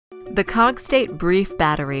The Cogstate brief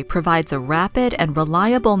battery provides a rapid and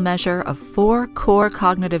reliable measure of 4 core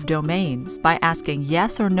cognitive domains by asking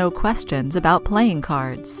yes or no questions about playing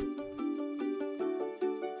cards.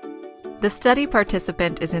 The study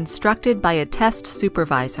participant is instructed by a test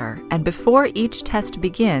supervisor, and before each test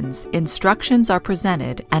begins, instructions are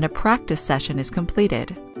presented and a practice session is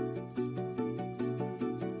completed.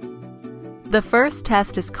 The first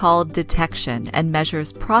test is called detection and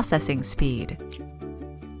measures processing speed.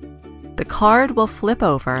 The card will flip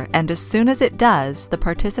over, and as soon as it does, the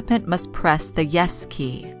participant must press the yes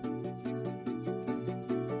key.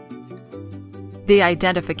 The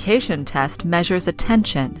identification test measures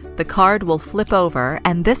attention. The card will flip over,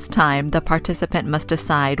 and this time the participant must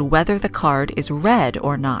decide whether the card is read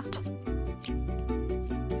or not.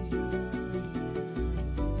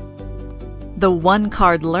 The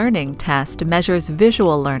one-card learning test measures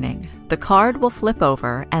visual learning. The card will flip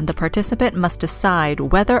over, and the participant must decide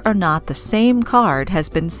whether or not the same card has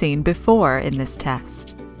been seen before in this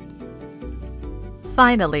test.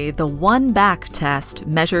 Finally, the one-back test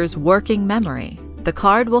measures working memory. The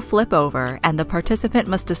card will flip over, and the participant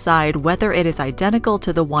must decide whether it is identical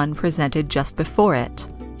to the one presented just before it.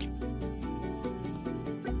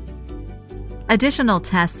 Additional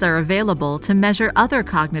tests are available to measure other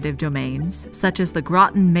cognitive domains, such as the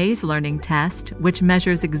Groton Maze Learning Test, which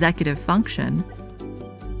measures executive function,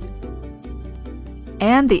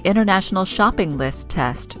 and the International Shopping List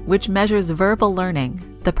Test, which measures verbal learning.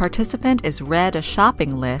 The participant is read a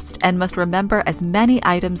shopping list and must remember as many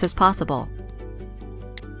items as possible.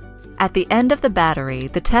 At the end of the battery,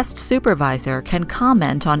 the test supervisor can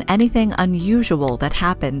comment on anything unusual that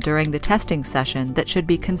happened during the testing session that should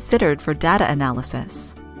be considered for data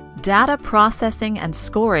analysis. Data processing and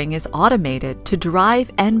scoring is automated to drive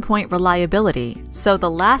endpoint reliability, so the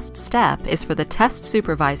last step is for the test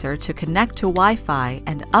supervisor to connect to Wi-Fi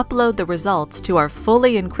and upload the results to our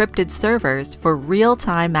fully encrypted servers for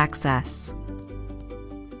real-time access.